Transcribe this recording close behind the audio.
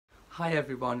Hi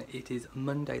everyone, it is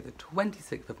Monday the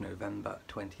 26th of November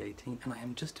 2018 and I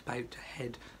am just about to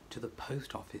head to the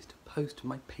post office to post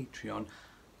my Patreon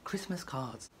Christmas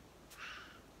cards.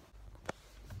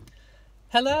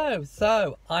 Hello,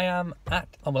 so I am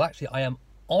I am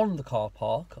on the car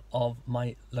park of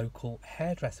my local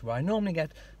hairdresser where I normally get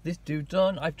this do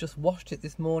done. I've just washed it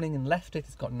this morning and left it.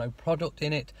 It's got no product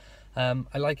in it. I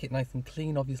like it nice and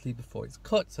clean obviously before it's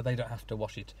cut so they don't have to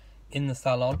wash it in the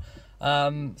salon.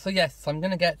 So yes, I'm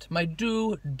going to get my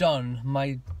do done.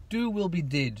 My do will be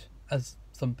did, as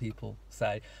some people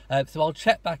say. So I'll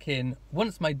check back in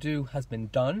once my do has been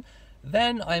done.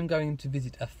 Then I'm going to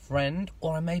visit a friend,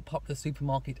 or I may pop to the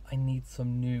supermarket. I need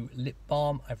some new lip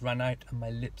balm. I've run out and my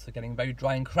lips are getting very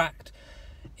dry and cracked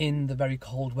in the very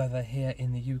cold weather here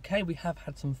in the UK. We have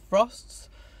had some frosts.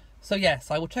 So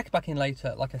yes, I will check back in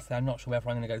later. Like I said, I'm not sure whether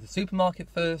I'm going to go to the supermarket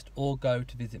first or go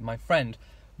to visit my friend.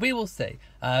 We will see.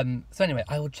 So anyway,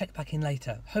 I will check back in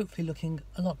later, hopefully looking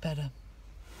a lot better.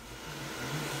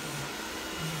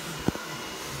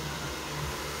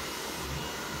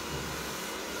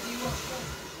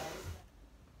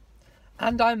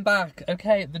 And I'm back.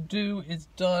 Okay, the do is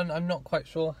done. I'm not quite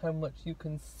sure how much you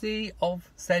can see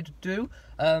of said do,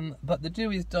 but the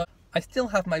do is done. I still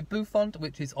have my bouffant,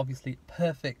 which is obviously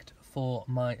perfect for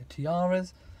my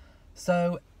tiaras.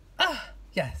 So,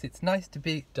 yes, it's nice to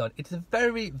be done. It's a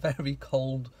very, very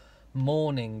cold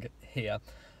morning here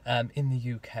in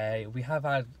the UK. We have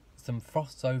had some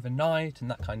frosts overnight and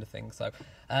that kind of thing. So,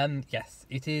 yes,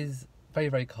 it is very,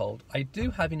 very cold. I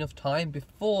do have enough time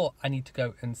before I need to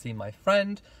go and see my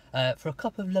friend for a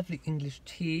cup of lovely English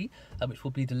tea, which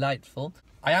will be delightful.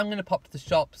 I am going to pop to the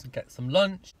shops and get some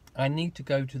lunch. I need to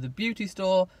go to the beauty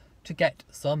store to get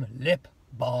some lip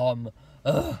balm.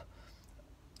 Ugh.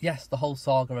 Yes, the whole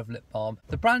saga of lip balm.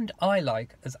 The brand I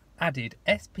like has added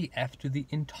SPF to the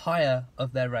entire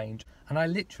of their range, and I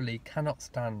literally cannot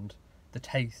stand the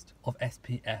taste of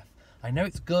SPF. I know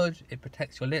it's good, it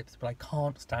protects your lips, but I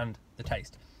can't stand the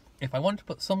taste. If I want to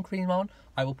put some cream on,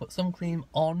 I will put some cream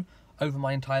on over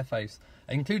my entire face,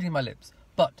 including my lips.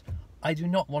 But I do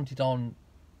not want it on,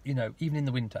 you know, even in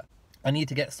the winter. I need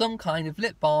to get some kind of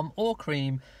lip balm or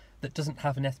cream that doesn't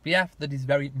have an SPF, that is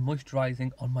very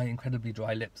moisturising on my incredibly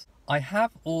dry lips. I have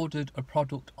ordered a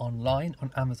product online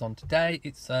on Amazon today.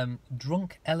 It's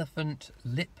Drunk Elephant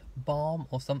Lip Balm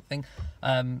or something.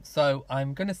 So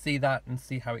I'm going to see that and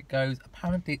see how it goes.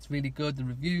 Apparently it's really good. The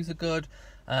reviews are good.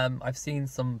 I've seen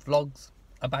some vlogs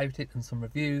about it and some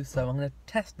reviews. So I'm going to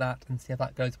test that and see how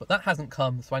that goes. But that hasn't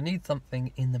come, so I need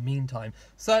something in the meantime.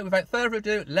 So without further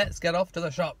ado, let's get off to the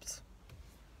shops.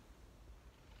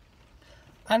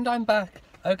 And I'm back.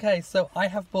 Okay, so I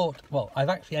have bought, well, I've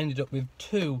actually ended up with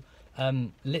two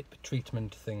lip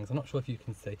treatment things. I'm not sure if you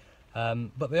can see,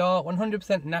 but they are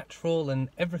 100% natural and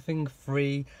everything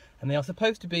free, and they are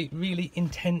supposed to be really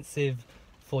intensive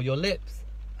for your lips.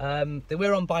 They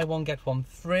were on buy one get one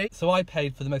free, so I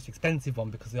paid for the most expensive one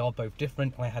because they are both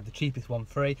different, and I had the cheapest one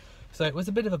free, so it was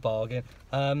a bit of a bargain.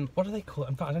 What are they called?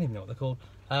 In fact, I don't even know what they're called.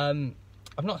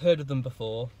 I've not heard of them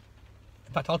before.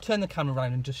 In fact, I'll turn the camera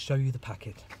around and just show you the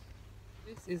packet.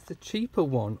 This is the cheaper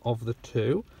one of the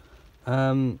two.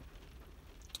 And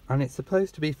it's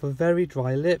supposed to be for very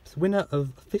dry lips. Winner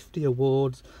of 50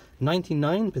 awards,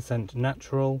 99%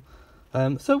 natural.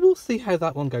 So we'll see how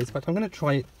that one goes. In fact, I'm going to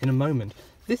try it in a moment.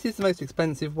 This is the most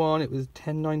expensive one. It was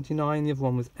 $10.99. The other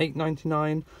one was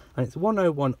 $8.99. And it's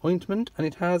 101 ointment. And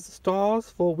it has stars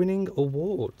for winning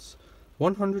awards.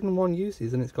 101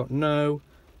 uses. And it's got no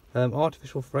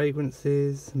artificial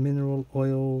fragrances, mineral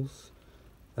oils,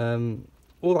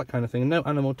 all that kind of thing. No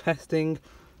animal testing.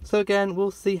 So again,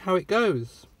 we'll see how it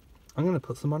goes. I'm going to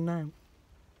put some on now.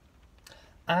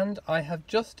 And I have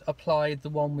just applied the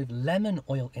one with lemon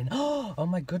oil in. Oh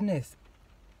my goodness.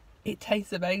 It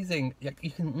tastes amazing.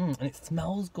 You can, and it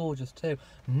smells gorgeous too.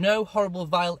 No horrible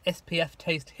vile SPF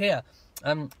taste here.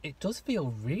 It does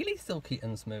feel really silky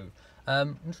and smooth.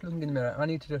 I'm just looking in the mirror. I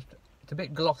need to just, it's a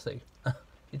bit glossy.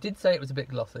 It did say it was a bit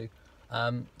glossy.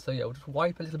 So yeah, we'll just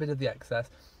wipe a little bit of the excess.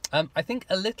 I think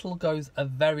a little goes a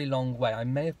very long way. I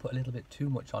may have put a little bit too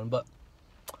much on, but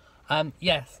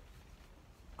yes,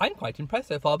 I'm quite impressed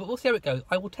so far, but we'll see how it goes.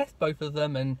 I will test both of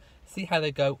them and see how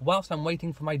they go whilst I'm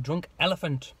waiting for my drunk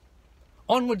elephant.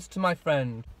 Onwards to my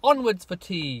friend. Onwards for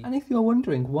tea. And if you're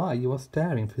wondering why you are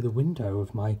staring through the window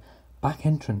of my back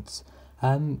entrance,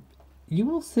 you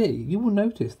will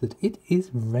notice that it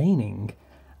is raining,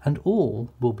 and all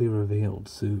will be revealed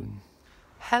soon.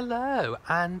 Hello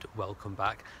and welcome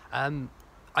back.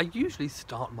 I usually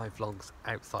start my vlogs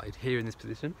outside here in this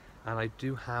position, and I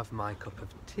do have my cup of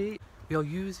tea. We are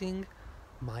using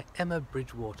my Emma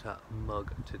Bridgewater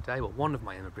mug today, well, one of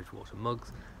my Emma Bridgewater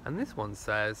mugs, and this one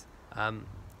says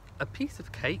a piece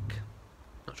of cake,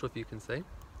 not sure if you can see,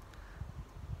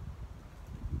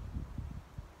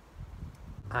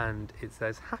 and it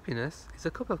says happiness is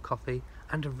a cup of coffee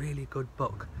and a really good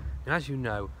book. Now, as you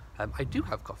know, I do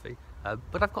have coffee,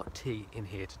 but I've got tea in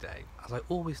here today, as I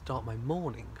always start my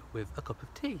morning with a cup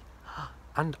of tea,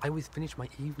 and I always finish my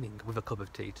evening with a cup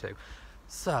of tea too.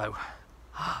 So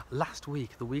last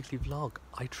week, the weekly vlog,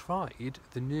 I tried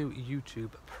the new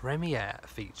YouTube Premiere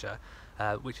feature,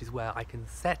 which is where I can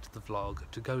set the vlog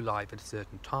to go live at a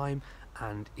certain time,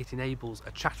 and it enables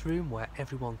a chat room where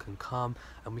everyone can come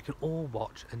and we can all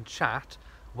watch and chat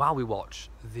while we watch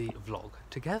the vlog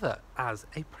together as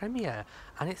a premiere,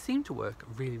 and it seemed to work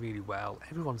really well.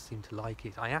 Everyone seemed to like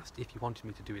it. I asked if you wanted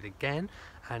me to do it again,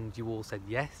 and you all said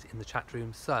yes in the chat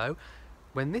room. So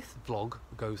when this vlog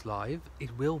goes live,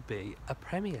 it will be a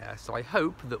premiere. So I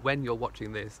hope that when you're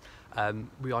watching this,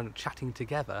 we are chatting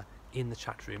together in the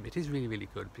chat room. It is really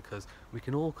good because we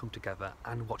can all come together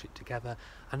and watch it together,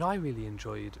 and I really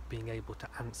enjoyed being able to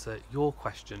answer your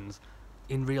questions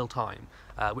in real time,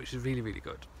 which is really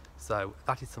good. So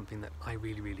that is something that I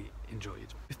really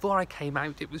enjoyed. Before I came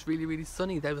out, it was really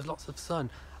sunny. There was lots of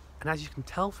sun, and as you can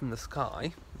tell from the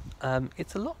sky,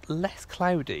 it's a lot less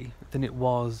cloudy than it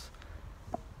was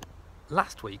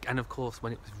last week. And of course,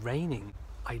 when it was raining,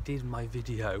 I did my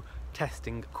video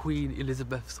testing Queen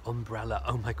Elizabeth's umbrella.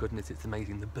 Oh my goodness, it's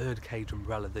amazing. The birdcage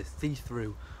umbrella, the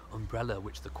see-through umbrella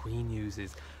which the Queen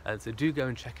uses. So do go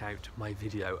and check out my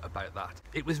video about that.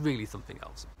 It was really something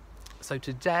else. So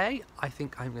today I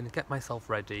think I'm going to get myself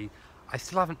ready. I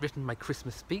still haven't written my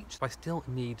Christmas speech. I still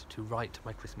need to write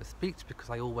my Christmas speech because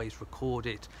I always record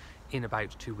it in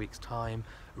about 2 weeks' time,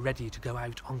 ready to go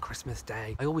out on Christmas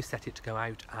Day. I always set it to go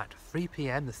out at 3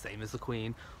 PM, the same as the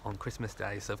Queen on Christmas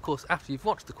Day. So of course, after you've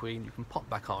watched the Queen, you can pop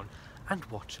back on and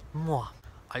watch moi.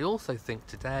 I also think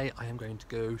today I am going to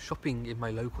go shopping in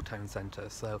my local town centre,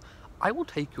 so I will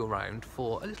take you around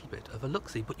for a little bit of a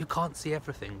look-see, but you can't see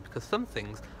everything because some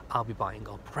things I'll be buying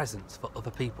are presents for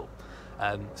other people.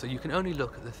 So you can only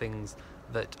look at the things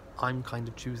that I'm kind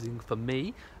of choosing for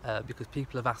me, because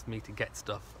people have asked me to get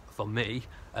stuff for me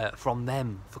from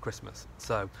them for Christmas.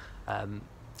 So,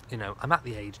 you know, I'm at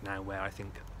the age now where I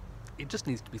think it just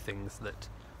needs to be things that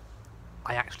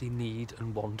I actually need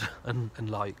and want and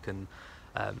like, and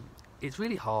it's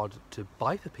really hard to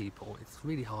buy for people. It's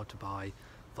really hard to buy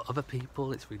for other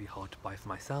people. It's really hard to buy for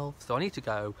myself. So I need to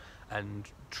go and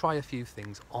try a few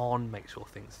things on, make sure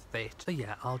things fit. So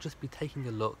yeah, I'll just be taking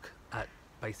a look at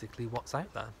basically what's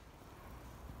out there.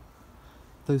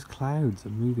 Those clouds are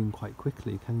moving quite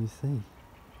quickly, can you see?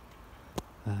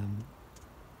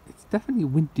 It's definitely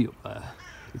windy up there.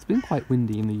 It's been quite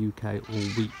windy in the UK all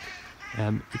week.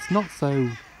 It's not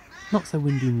so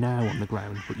windy now on the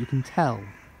ground, but you can tell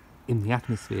in the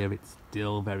atmosphere it's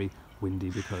still very windy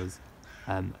because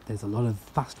there's a lot of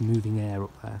fast moving air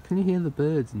up there. Can you hear the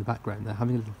birds in the background? They're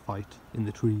having a little fight in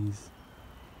the trees.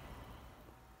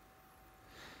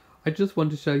 I just want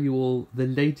to show you all the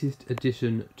latest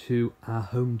addition to our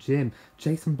home gym.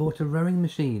 Jason bought a rowing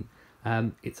machine.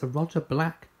 It's a Roger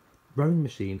Black rowing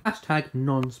machine. Hashtag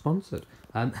non-sponsored.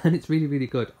 And it's really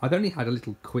good. I've only had a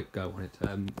little quick go on it.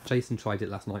 Jason tried it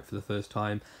last night for the first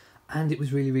time, and it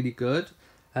was really good.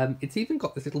 It's even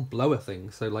got this little blower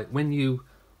thing. So like when you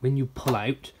pull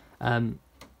out,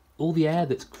 all the air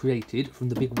that's created from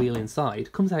the big wheel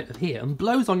inside comes out of here and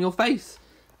blows on your face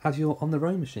as you're on the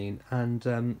rowing machine.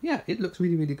 And yeah, it looks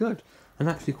really good and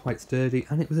actually quite sturdy,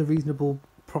 and it was a reasonable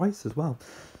price as well.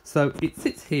 So it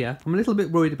sits here. I'm a little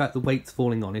bit worried about the weights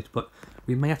falling on it, but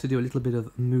we may have to do a little bit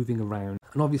of moving around.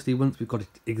 And obviously once we've got it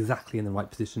exactly in the right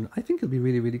position, I think it'll be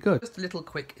really good. Just a little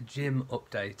quick gym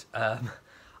update.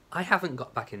 I haven't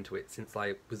got back into it since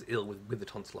I was ill with the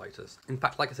tonsillitis. In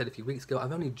fact, like I said a few weeks ago,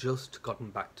 I've only just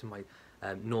gotten back to my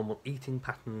normal eating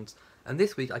patterns, and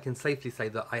this week I can safely say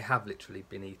that I have literally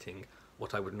been eating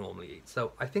what I would normally eat.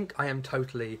 So I think I am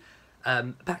totally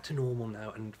back to normal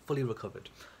now and fully recovered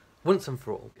once and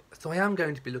for all. So I am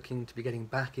going to be looking to be getting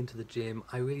back into the gym.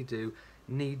 I really do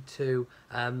need to,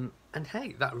 and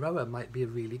hey, that rower might be a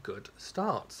really good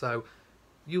start. So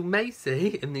you may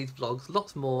see in these vlogs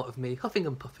lots more of me huffing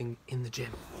and puffing in the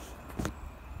gym.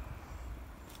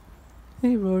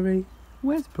 Hey Rory,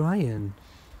 where's Brian?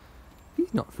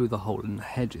 He's not through the hole in the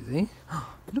hedge, is he?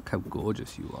 Look how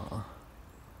gorgeous you are.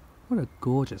 What a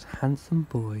gorgeous, handsome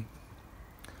boy.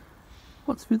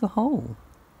 What's through the hole?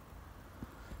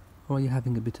 Or are you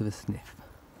having a bit of a sniff?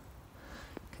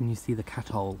 Can you see the cat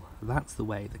hole? That's the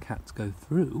way the cats go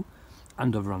through,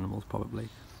 and other animals probably,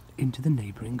 into the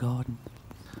neighbouring garden.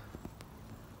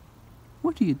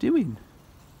 What are you doing?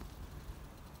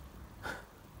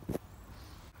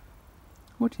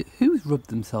 Who's rubbed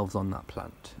themselves on that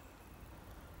plant?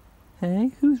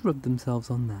 Hey, who's rubbed themselves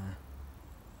on there?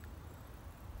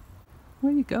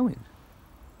 Where are you going?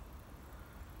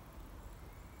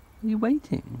 Are you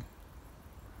waiting?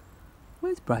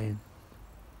 Where's Brian?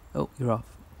 Oh, you're off.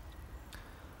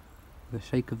 With a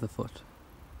shake of the foot.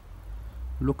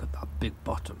 Look at that big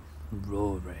bottom.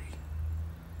 Rory.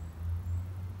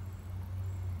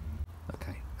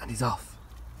 Okay, and he's off.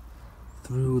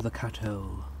 Through the cat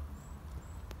hole.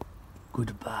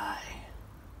 Goodbye.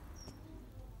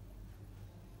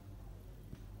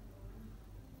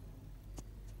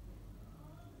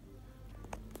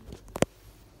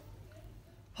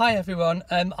 Hi everyone,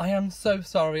 I am so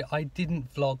sorry I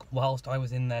didn't vlog whilst I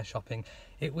was in there shopping.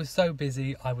 It was so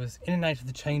busy, I was in and out of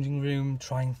the changing room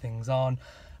trying things on,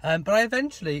 but I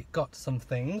eventually got some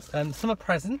things. Some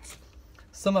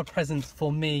are presents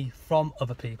for me from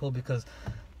other people, because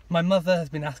my mother has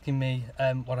been asking me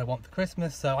what I want for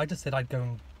Christmas, so I just said I'd go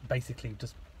and basically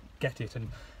just get it and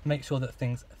make sure that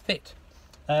things fit.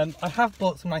 I have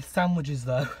bought some nice sandwiches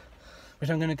though,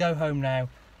 which I'm going to go home now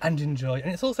and enjoy.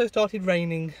 And it's also started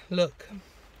raining. Look,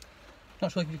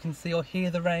 not sure if you can see or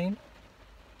hear the rain.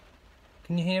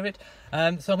 Can you hear it?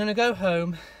 So I'm going to go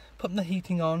home, put the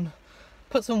heating on,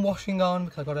 put some washing on,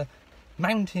 because I've got a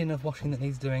mountain of washing that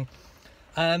needs doing.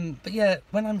 But yeah,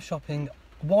 when I'm shopping,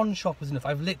 one shop was enough.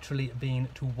 I've literally been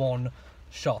to one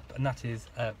shop, and that is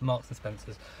Marks and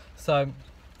Spencer's. So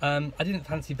I didn't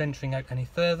fancy venturing out any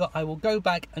further. I will go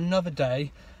back another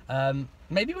day,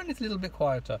 maybe when it's a little bit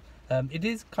quieter. It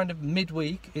is kind of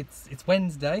midweek. It's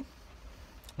Wednesday.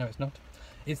 No, it's not.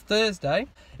 It's Thursday.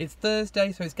 It's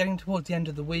Thursday, so it's getting towards the end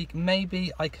of the week.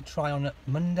 Maybe I could try on it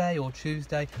Monday or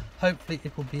Tuesday. Hopefully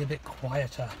it will be a bit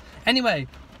quieter. Anyway,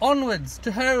 onwards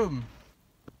to home.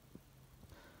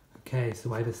 Okay,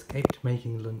 so I've escaped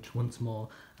making lunch once more,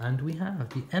 and we have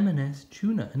the M&S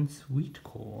tuna and sweet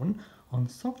corn on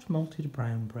soft malted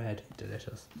brown bread.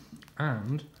 Delicious.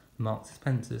 And Marks and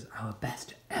Spencer's, our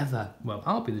best ever, well,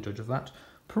 I'll be the judge of that,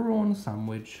 prawn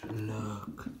sandwich.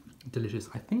 Look, delicious.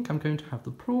 I think I'm going to have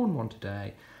the prawn one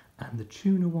today and the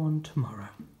tuna one tomorrow.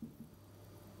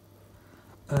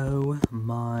 Oh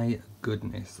my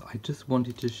goodness, I just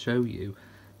wanted to show you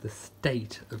the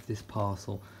state of this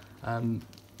parcel.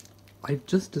 I've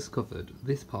just discovered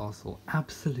this parcel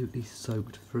absolutely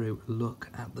soaked through. Look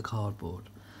at the cardboard.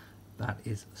 That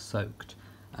is soaked.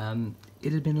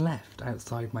 It had been left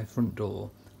outside my front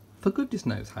door for goodness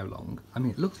knows how long. I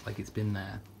mean, it looks like it's been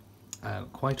there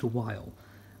quite a while,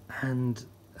 and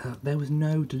there was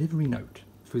no delivery note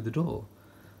through the door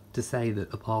to say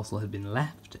that a parcel had been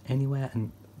left anywhere,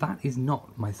 and that is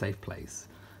not my safe place.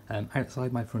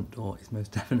 Outside my front door is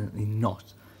most definitely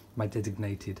not my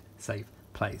designated safe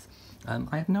place.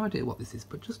 I have no idea what this is,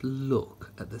 but just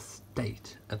look at the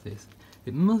state of this.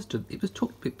 It was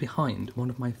tucked behind one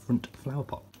of my front flower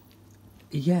pots.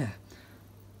 Yeah.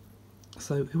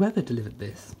 So whoever delivered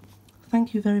this,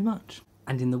 thank you very much.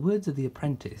 And in the words of The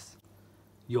Apprentice,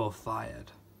 you're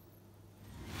fired.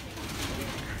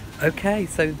 Okay,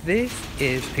 so this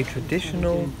is a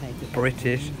traditional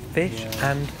British fish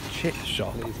and chip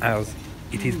shop, as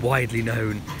it is widely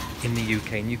known in the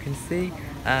UK. And you can see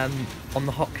on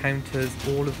the hot counters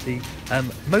all of the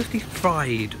mostly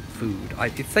fried food.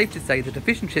 It's safe to say that a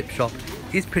fish and chip shop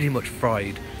is pretty much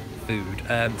fried food.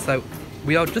 So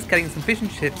we are just getting some fish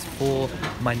and chips for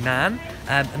my nan,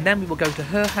 and then we will go to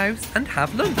her house and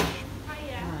have lunch.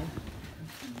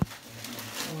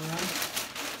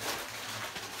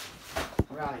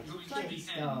 Right,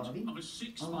 starving.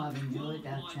 Oh, I've enjoyed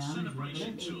that time.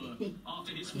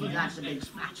 He likes a big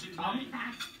fat Tom.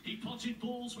 He potted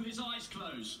balls with his eyes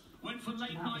closed, went for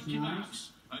late night kebabs,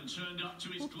 and turned up to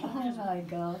his glorious... Oh my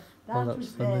God, that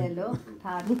was there, look,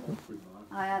 Paddy.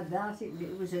 I had that,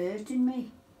 it was hurting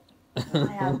me.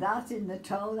 I had that in the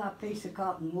toe, that piece of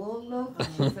cotton wool, look.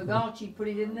 She forgot she put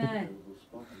it in there.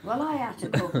 Well, I had to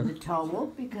cover the toe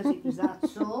up because it was that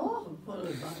sore.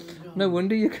 No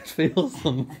wonder you could feel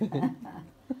something.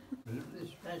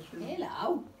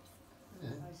 Hello.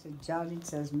 I said, Johnny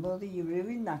says, Mother, you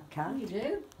ruined that cat. You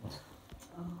do?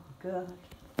 Oh, God.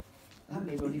 I'm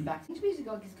running back 6 weeks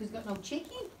ago because he's got no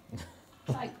chicken.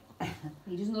 Like,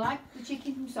 he doesn't like the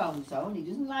chicken from so-and-so, and he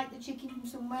doesn't like the chicken from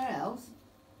somewhere else.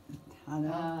 I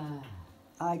know.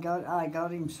 I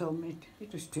got him some.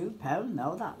 It was £2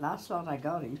 though. That last lot I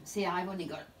got him. See, I've only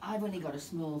got a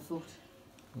small foot.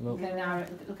 Look.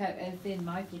 Look how thin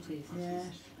my foot is. Yes.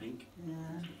 Yeah.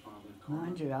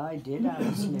 Mind you, I did have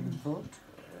a slim foot.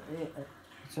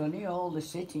 It's only all the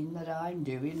sitting that I'm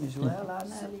doing as well,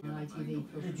 aren't I?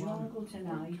 The jungle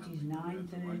tonight is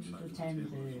 9:30 to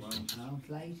 10:30. Hours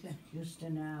later. Just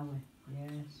an hour,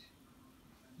 yes.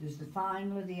 There's the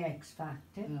final of the X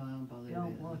Factor. No, I don't bother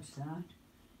Don't with watch that.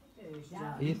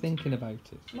 Are you thinking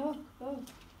about it? Look, look.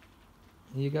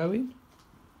 Are you going?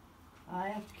 I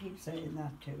have to keep saying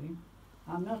that to him.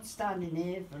 I'm not standing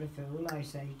here for a fool, I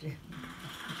say to him.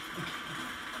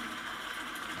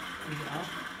 Yeah.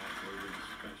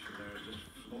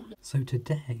 So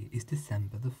today is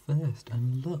December the 1st,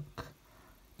 and look,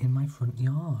 in my front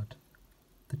yard,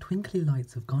 the twinkly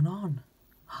lights have gone on.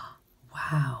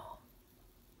 Wow.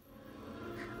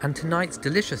 And tonight's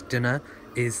delicious dinner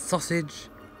is sausage,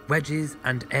 wedges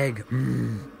and egg.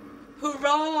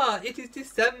 Hurrah! It is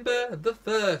December the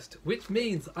 1st, which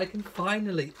means I can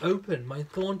finally open my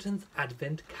Thornton's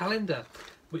Advent Calendar,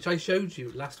 which I showed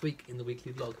you last week in the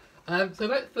weekly vlog. So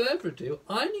without further ado,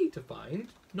 I need to find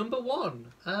number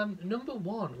one. Number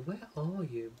one, where are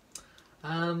you?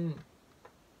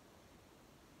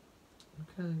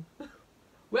 Okay.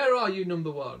 Where are you,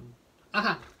 number one?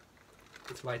 Aha!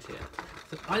 It's right here.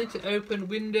 So I need to open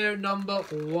window number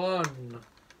one.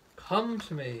 Come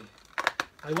to me.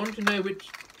 I want to know which...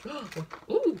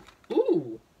 Ooh!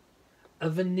 Ooh! A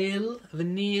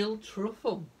vanille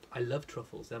truffle. I love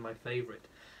truffles, they're my favourite.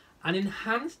 An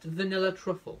enhanced vanilla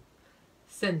truffle.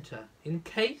 Centre,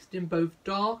 encased in both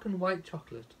dark and white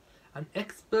chocolate, and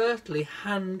expertly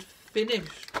hand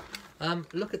finished.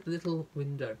 Look at the little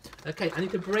window. Okay, I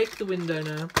need to break the window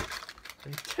now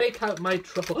and take out my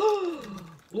truffle.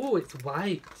 Oh, it's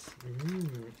white.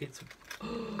 It's.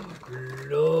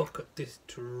 Look at this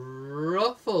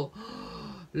truffle.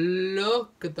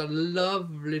 Look at the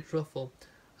lovely truffle.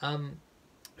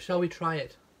 Shall we try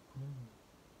it?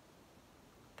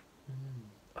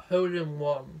 Hole in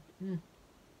one.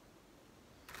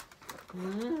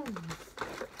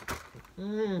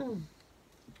 And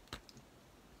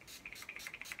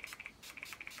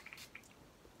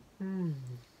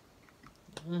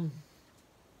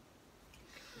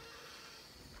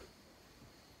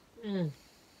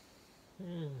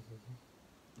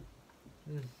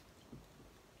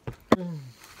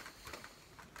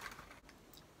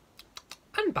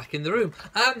back in the room.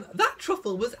 That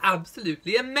truffle was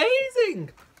absolutely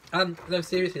amazing. No,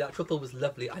 seriously, that truffle was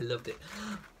lovely. I loved it.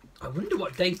 I wonder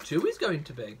what day 2 is going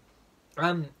to be.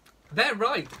 They're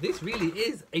right. This really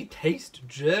is a taste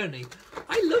journey.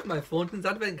 I love my Thornton's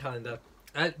Advent Calendar.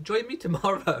 Join me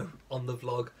tomorrow on the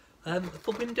vlog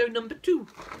for window number 2,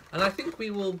 and I think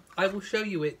I will show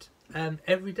you it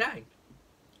every day.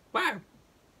 Wow,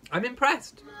 I'm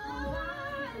impressed.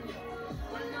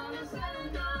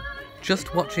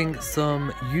 Just watching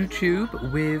some YouTube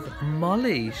with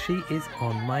Molly. She is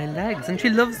on my legs and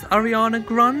she loves Ariana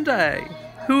Grande.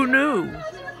 Who knew?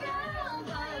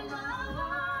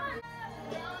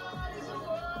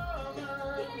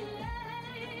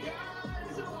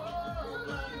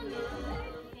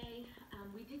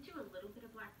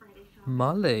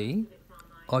 Molly,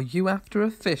 are you after a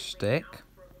fish stick?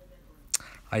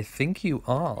 I think you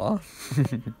are.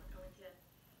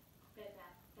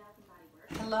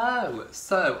 Hello,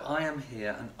 so I am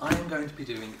here and I am going to be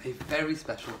doing a very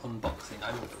special unboxing.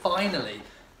 I'm finally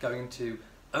going to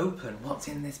open what's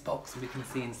in this box and we can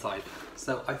see inside.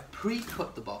 So I've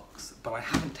pre-cut the box, but I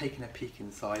haven't taken a peek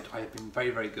inside. I have been very,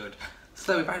 very good.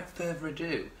 So without further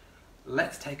ado,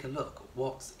 let's take a look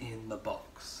what's in the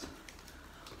box.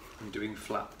 I'm doing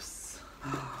flaps.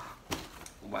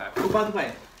 Wow. Oh, by the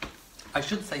way, I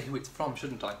should say who it's from,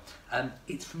 shouldn't I?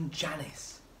 It's from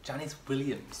Janice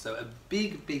Williams. So a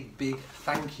big, big, big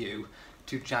thank you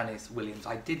to Janice Williams.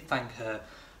 I did thank her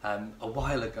a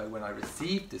while ago when I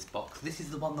received this box. This is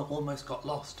the one that almost got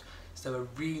lost. So a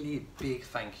really big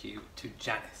thank you to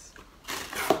Janice.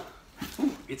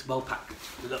 Ooh, it's well packed.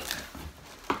 Look.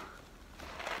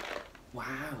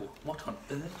 Wow, what on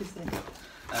earth is this?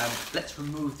 Let's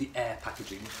remove the air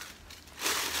packaging.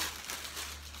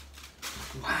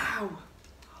 Wow.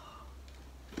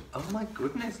 Oh my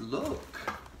goodness, look.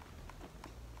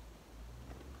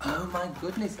 Oh my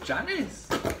goodness, Janice.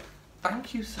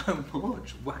 Thank you so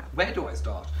much. Wow. Where do I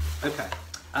start? Okay.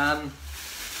 Let's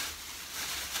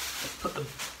put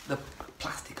the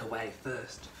plastic away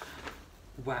first.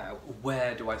 Wow.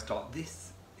 Where do I start?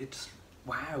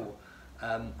 Wow.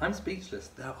 I'm speechless.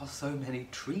 There are so many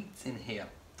treats in here.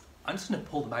 I'm just going to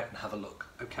pull them out and have a look.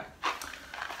 Okay.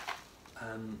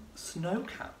 Snow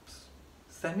Caps.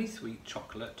 Semi-sweet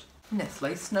chocolate.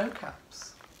 Nestle Snow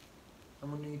Caps.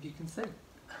 I'm wondering if you can see.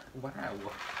 Wow.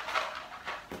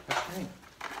 Okay.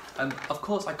 Of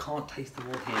course I can't taste them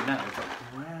all here now, but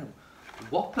wow.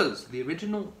 Whoppers, the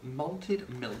original malted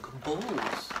milk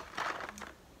balls.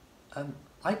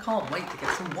 I can't wait to get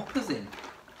some Whoppers in.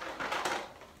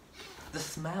 The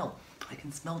smell, I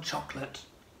can smell chocolate.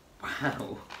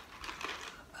 Wow.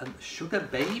 Sugar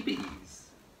babies.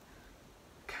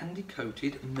 Candy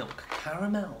coated milk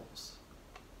caramels.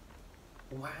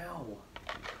 Wow.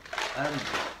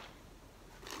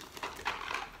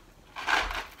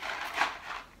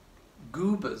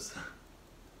 Goobers.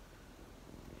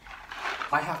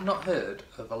 I have not heard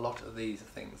of a lot of these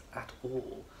things at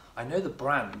all. I know the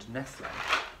brand Nestle,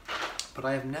 but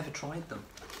I have never tried them.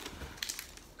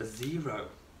 A Zero.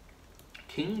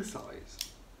 King size.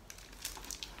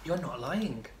 You're not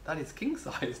lying. That is king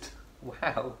sized.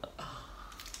 Wow.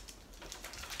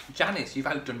 Janice, you've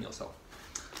outdone yourself.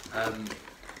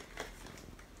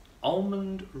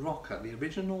 Almond Rocker, the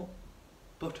original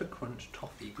butter crunch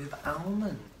toffee with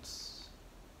almonds.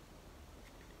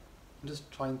 I'm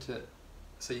just trying to,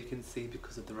 so you can see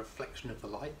because of the reflection of the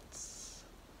lights.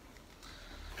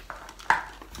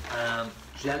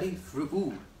 Jelly fruit,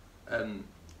 ooh,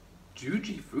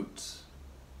 Juji fruits,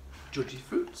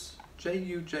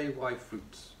 J-U-J-Y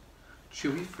fruits,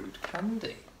 chewy fruit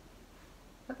candy.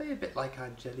 Are they a bit like our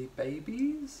jelly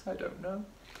babies? I don't know.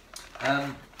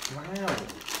 Wow.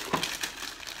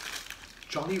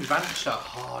 Jolly Rancher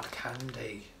hard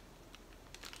candy.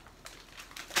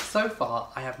 So far,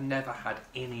 I have never had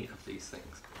any of these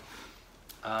things.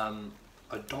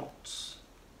 Dots.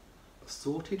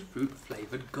 Assorted fruit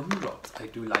flavoured gumdrops. I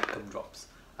do like gumdrops,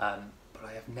 but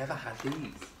I have never had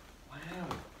these. Wow.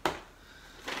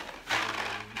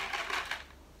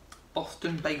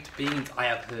 Boston baked beans. I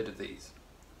have heard of these.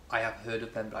 I have heard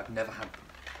of them, but I've never had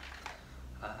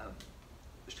them.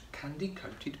 Candy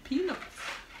coated peanuts.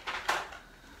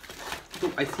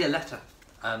 Oh, I see a letter.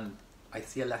 I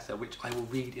see a letter which I will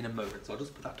read in a moment, so I'll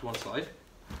just put that to one side.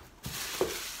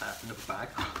 Another bag.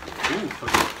 Ooh,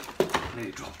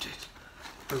 nearly dropped it.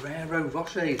 Ferrero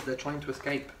Rochers, they're trying to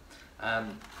escape.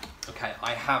 Okay,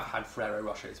 I have had Ferrero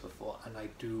Rochers before, and I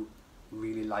do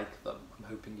really like them. I'm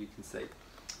hoping you can see.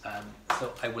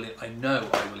 So I know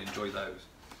I will enjoy those.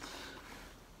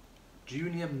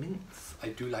 Junior mints. I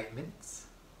do like mints.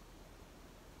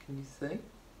 Can you see?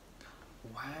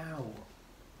 Wow.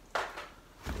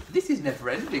 This is never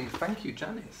ending. Thank you,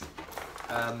 Janice.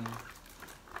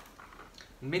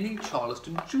 Mini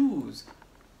Charleston Chews.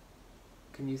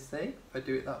 Can you see if I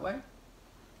do it that way?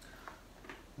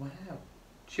 Wow.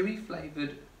 Chewy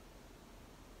flavoured.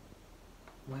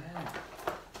 Wow.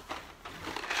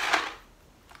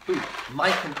 Ooh,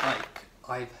 Mike and Ike.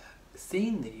 I've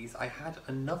seen these. I had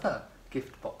another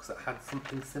gift box that had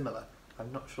something similar.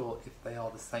 I'm not sure if they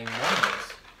are the same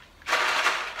ones.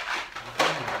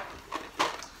 Wow.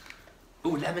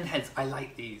 Ooh, lemon heads. I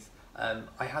like these.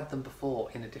 I had them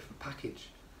before in a different package.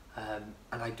 And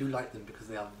I do like them because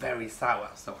they are very sour,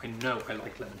 so I know I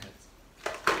like lemon heads.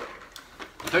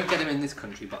 I don't get them in this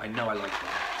country, but I know I like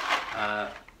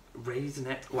them.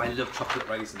 Raisinette. Oh, I love chocolate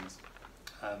raisins.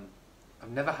 I've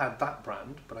never had that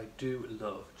brand, but I do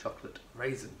love chocolate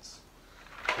raisins.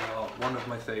 They are one of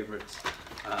my favourites.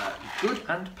 Good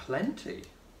and Plenty.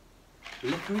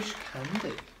 Licorice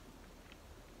candy.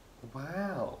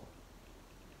 Wow.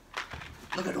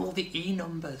 Look at all the E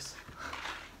numbers.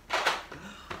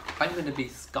 I'm going to be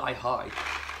sky high.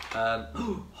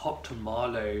 Hot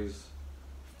tamales.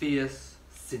 Fierce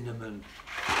cinnamon.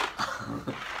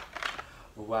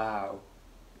 Wow.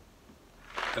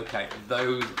 Okay,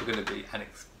 those are going to be an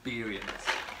experience.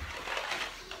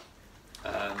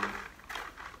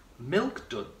 Milk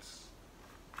Duds.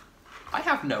 I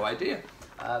have no idea.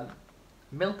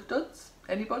 Milk Duds?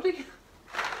 Anybody?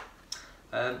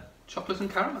 Chocolate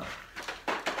and caramel.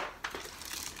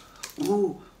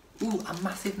 Ooh, a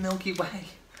massive Milky Way.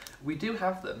 We do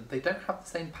have them. They don't have the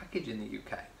same package in the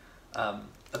UK. Are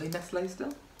they Nestle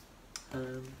still?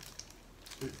 Is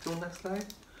it still Nestle?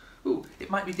 Ooh, it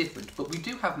might be different, but we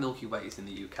do have Milky Ways in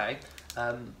the UK,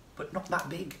 but not that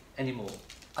big anymore.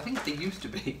 I think they used to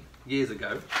be years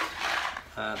ago,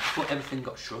 before everything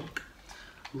got shrunk.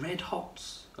 Red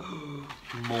Hots.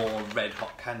 More Red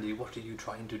Hot candy. What are you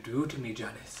trying to do to me,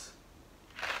 Janice?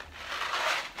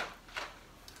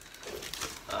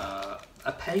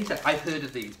 A Payday. I've heard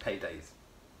of these Paydays.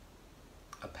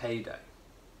 A Payday.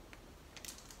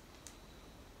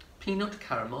 Peanut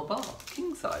caramel bar,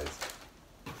 king size.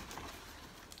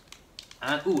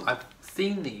 And ooh, I've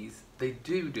seen these. They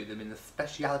do them in the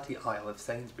specialty aisle of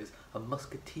Sainsbury's. A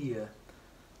Musketeer,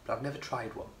 but I've never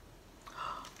tried one.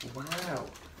 Wow.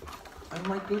 Oh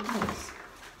my goodness.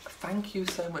 Thank you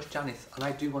so much, Janice. And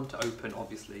I do want to open,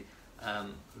 obviously,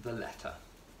 the letter.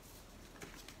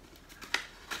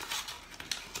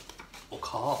 or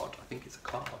card. I think it's a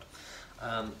card.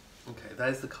 Okay,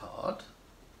 there's the card.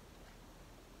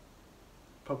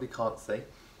 Probably can't see.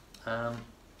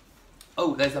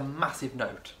 Oh, there's a massive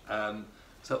note.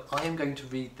 So I am going to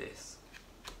read this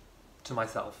to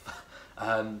myself.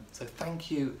 So thank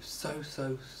you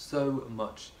so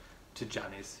much to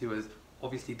Janice, who has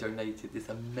obviously donated this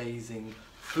amazing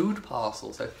food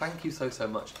parcel. So thank you so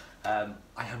much. I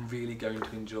am really going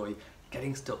to enjoy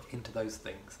getting stuck into those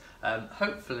things.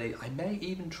 Hopefully I may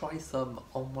even try some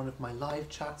on one of my live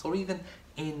chats or even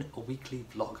in a weekly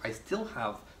vlog. I still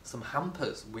have some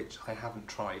hampers which I haven't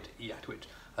tried yet, which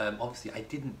obviously I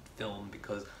didn't film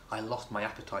because I lost my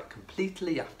appetite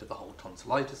completely after the whole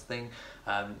tonsillitis thing.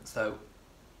 So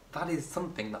that is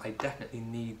something that I definitely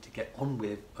need to get on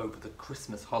with over the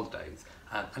Christmas holidays,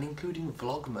 and including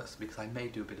Vlogmas, because I may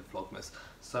do a bit of Vlogmas.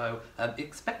 So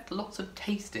expect lots of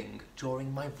tasting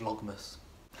during my Vlogmas.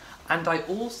 And I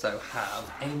also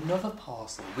have another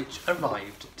parcel which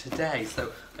arrived today.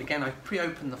 So again, I've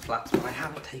pre-opened the flaps, but I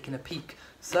haven't taken a peek.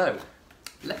 So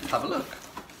let's have a look.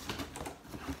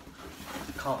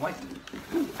 Can't wait.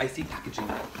 Ooh, I see packaging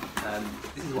now.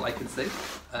 This is what I can see.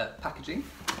 Packaging.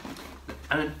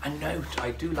 And a note.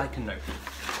 I do like a note.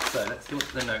 So let's see what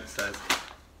the note says.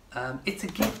 It's a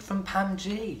gift from Pam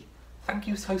G. Thank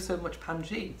you so much, Pam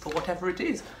G, for whatever it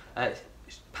is.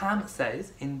 Pam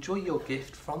says, enjoy your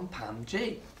gift from Pam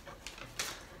G.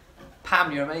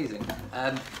 Pam, you're amazing.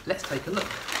 Let's take a look.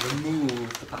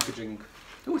 Remove the packaging.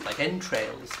 Ooh, it's like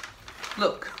entrails.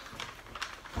 Look.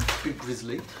 Big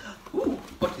grizzly. Ooh,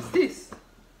 what is this?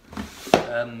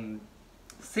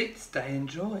 Sit, stay,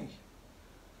 enjoy.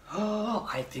 Oh,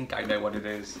 I think I know what it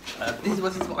is. This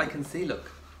is what I can see, look.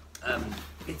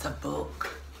 It's a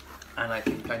book. And I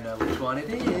think I know which one it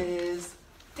is.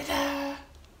 Ta-da!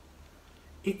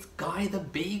 It's Guy the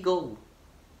Beagle.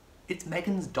 It's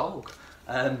Meghan's dog.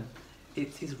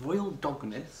 It's his royal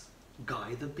dogness,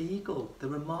 Guy the Beagle, the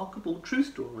remarkable true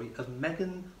story of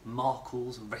Meghan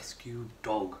Markle's rescue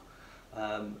dog.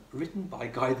 Written by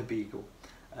Guy the Beagle,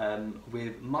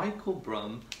 with Michael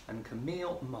Brum and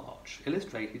Camille March,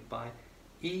 illustrated by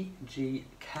E.G.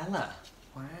 Keller.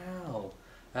 Wow.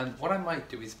 What I might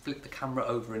do is flip the camera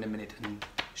over in a minute and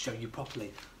show you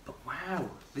properly. But wow,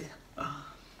 this, I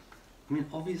mean,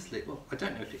 obviously, well, I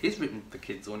don't know if it is written for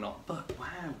kids or not, but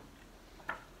wow.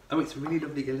 Oh, it's really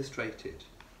lovely illustrated.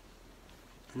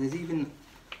 And there's even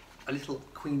a little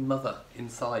Queen Mother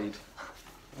inside.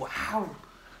 Wow.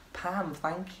 Pam,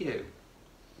 thank you.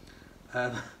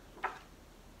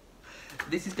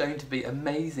 This is going to be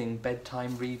amazing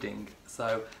bedtime reading.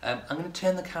 So I'm going to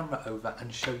turn the camera over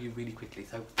and show you really quickly.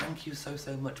 So thank you so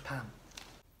much, Pam.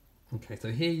 Okay, so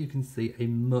here you can see a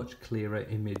much clearer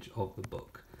image of the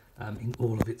book in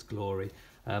all of its glory.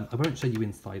 I won't show you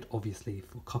inside, obviously,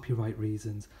 for copyright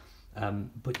reasons.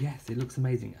 But yes, it looks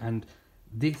amazing. And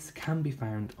this can be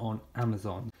found on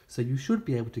Amazon. So you should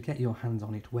be able to get your hands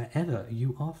on it wherever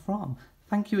you are from.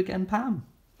 Thank you again, Pam.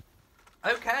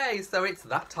 Okay, so it's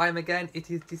that time again.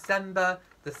 It is December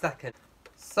the 2nd.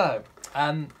 So,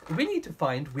 we need to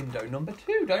find window number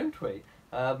 2, don't we?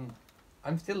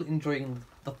 I'm still enjoying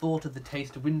the thought of the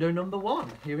taste of window number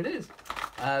 1. Here it is.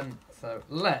 So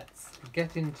let's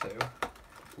get into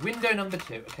window number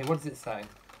 2. Okay, what does it say?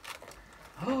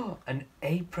 Oh, an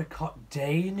apricot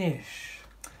Danish.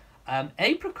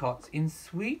 Apricots in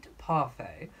sweet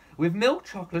parfait with milk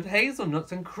chocolate,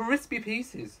 hazelnuts and crispy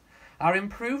pieces. Our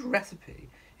improved recipe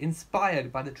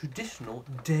inspired by the traditional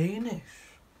Danish.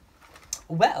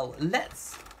 Well,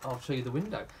 I'll show you the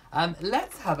window.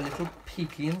 Let's have a little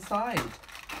peeky inside.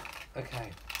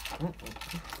 Okay.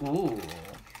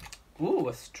 Ooh,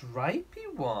 a stripy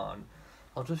one.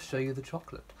 I'll just show you the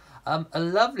chocolate. A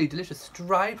lovely, delicious,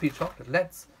 stripy chocolate.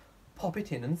 Let's pop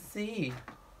it in and see.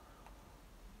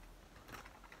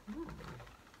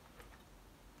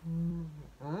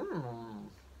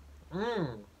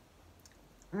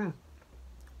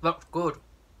 That's good.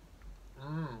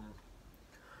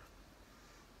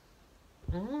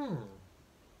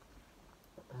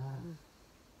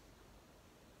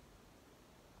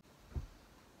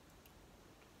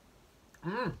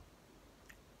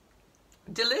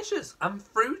 Delicious and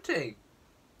fruity.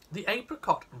 The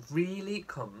apricot really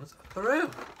comes through.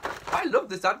 I love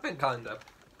this advent calendar.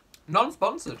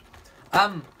 Non-sponsored.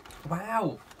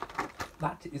 Wow.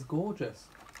 That is gorgeous.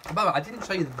 By the way, I didn't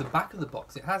show you the back of the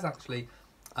box. It has actually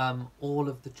all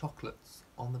of the chocolates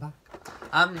on the back.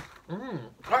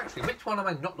 Actually, which one am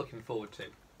I not looking forward to?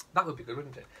 That would be good,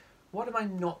 wouldn't it? What am I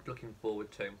not looking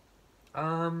forward to?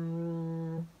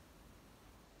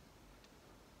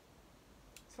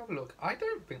 Let's have a look. I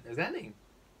don't think there's any.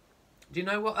 Do you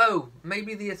know what? Oh,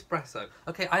 maybe the espresso.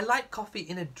 Okay, I like coffee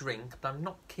in a drink, but I'm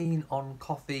not keen on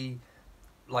coffee,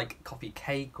 like coffee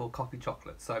cake or coffee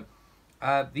chocolate. So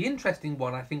the interesting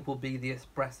one I think will be the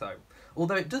espresso.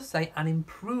 Although it does say an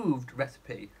improved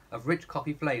recipe of rich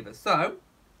coffee flavours. So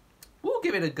we'll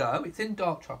give it a go. It's in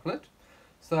dark chocolate.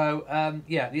 So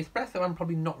yeah, the espresso I'm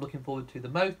probably not looking forward to the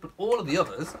most, but all of the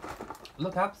others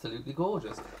look absolutely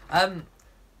gorgeous.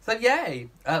 So yay,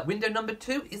 window number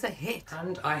 2 is a hit.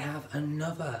 And I have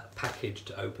another package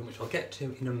to open, which I'll get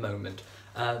to in a moment.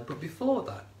 But before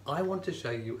that, I want to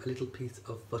show you a little piece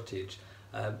of footage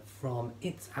from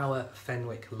It's Our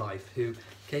Fenwick Life, who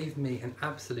gave me an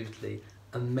absolutely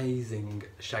amazing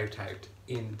shout out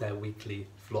in their weekly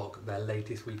vlog, their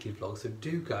latest weekly vlog. So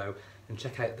do go and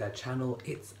check out their channel,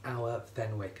 It's Our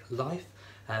Fenwick Life,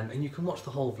 and you can watch the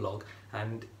whole vlog.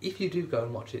 And if you do go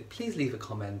and watch it, please leave a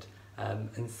comment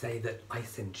and say that I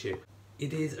sent you.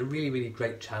 It is a really, really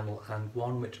great channel and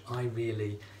one which I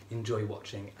really enjoy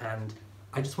watching, and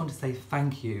I just want to say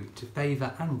thank you to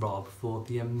Favour and Rob for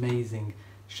the amazing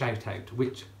shout out,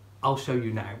 which I'll show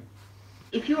you now.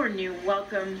 If you are new,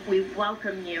 welcome. We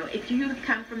welcome you. If you have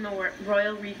come from the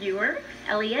Royal Reviewer,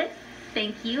 Elliot,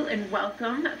 thank you and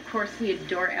welcome. Of course, we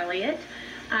adore Elliot.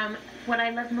 What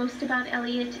I love most about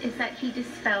Elliot is that he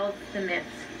dispels the myths.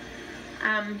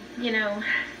 You know,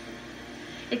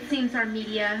 it seems our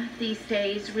media these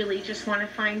days really just want to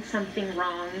find something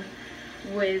wrong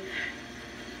with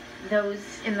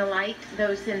those in the light,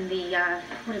 those in the,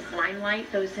 what is limelight,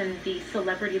 those in the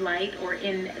celebrity light or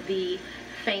in the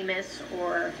famous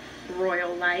or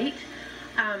royal light.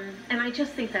 And I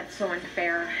just think that's so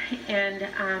unfair. And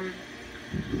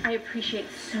I appreciate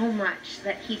so much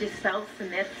that he dispels the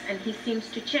myths and he seems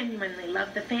to genuinely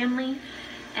love the family.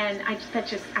 And I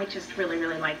just really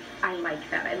like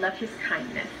that. I love his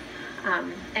kindness.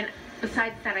 And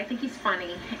besides that, I think he's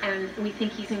funny and we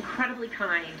think he's incredibly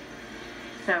kind.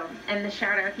 So, and the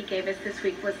shout out he gave us this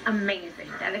week was amazing.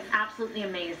 That is absolutely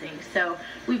amazing. So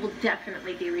we will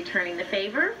definitely be returning the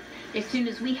favor. As soon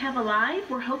as we have a live,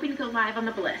 we're hoping to go live on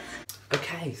the Bliss.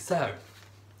 Okay, so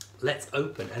let's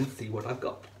open and see what I've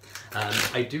got.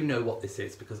 I do know what this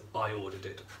is because I ordered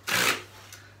it.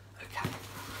 Okay.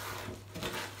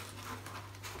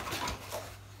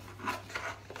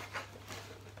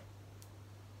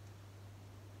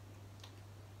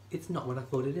 It's not what I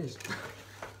thought it is.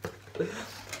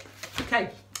 Okay,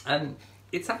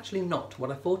 it's actually not what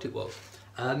I thought it was.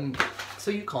 So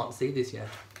you can't see this yet.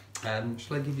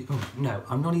 Shall I give you... Oh, no,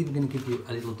 I'm not even going to give you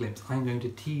a little glimpse. I'm going to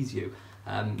tease you.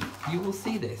 You will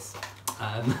see this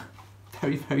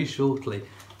very, very shortly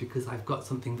because I've got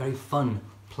something very fun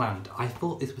planned. I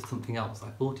thought this was something else. I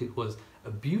thought it was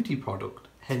a beauty product,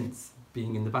 hence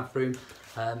being in the bathroom.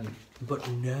 But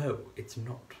no, it's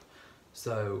not.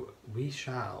 So we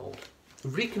shall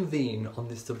reconvene on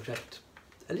this subject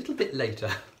a little bit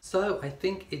later. So I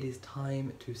think it is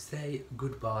time to say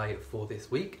goodbye for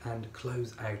this week and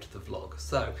close out the vlog.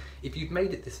 So if you've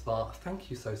made it this far,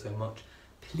 thank you so much.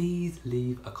 Please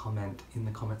leave a comment in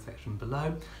the comment section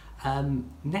below.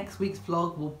 Next week's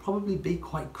vlog will probably be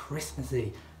quite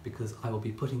Christmassy because I will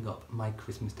be putting up my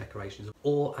Christmas decorations,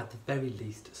 or at the very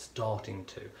least starting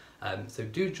to. So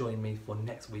do join me for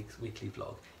next week's weekly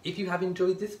vlog. If you have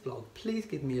enjoyed this vlog, please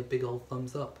give me a big old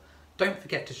thumbs up. Don't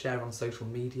forget to share on social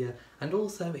media and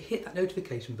also hit that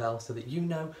notification bell so that you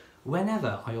know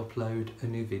whenever I upload a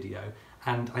new video.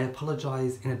 And I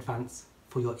apologise in advance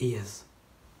for your ears.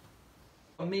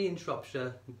 From me in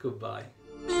Shropshire, goodbye.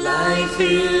 Life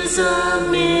is a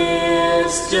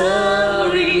mystery.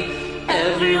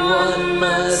 Everyone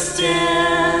must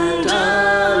stand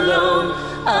alone.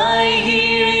 I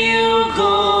hear you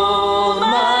call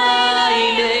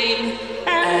my name,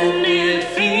 and it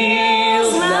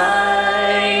feels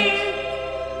like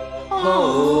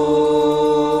home.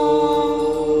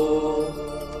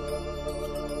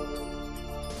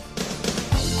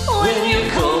 When you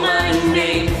call my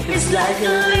name, it's like a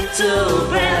little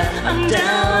breath. I'm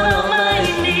down on my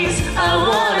knees, I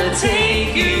wanna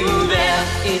take you there.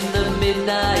 In the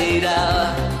midnight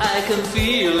hour, I can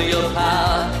feel your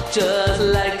power, just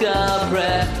like a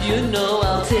breath. You know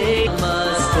I'll take. I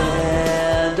must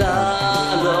stand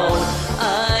alone.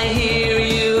 I hear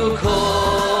you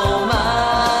call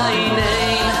my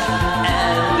name,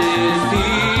 and it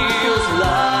feels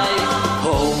like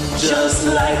home, just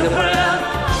like a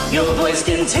breath. Your voice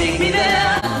can take me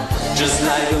there. Just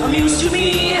like a muse to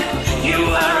me, you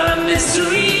are a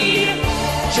mystery.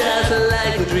 Just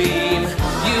like a dream.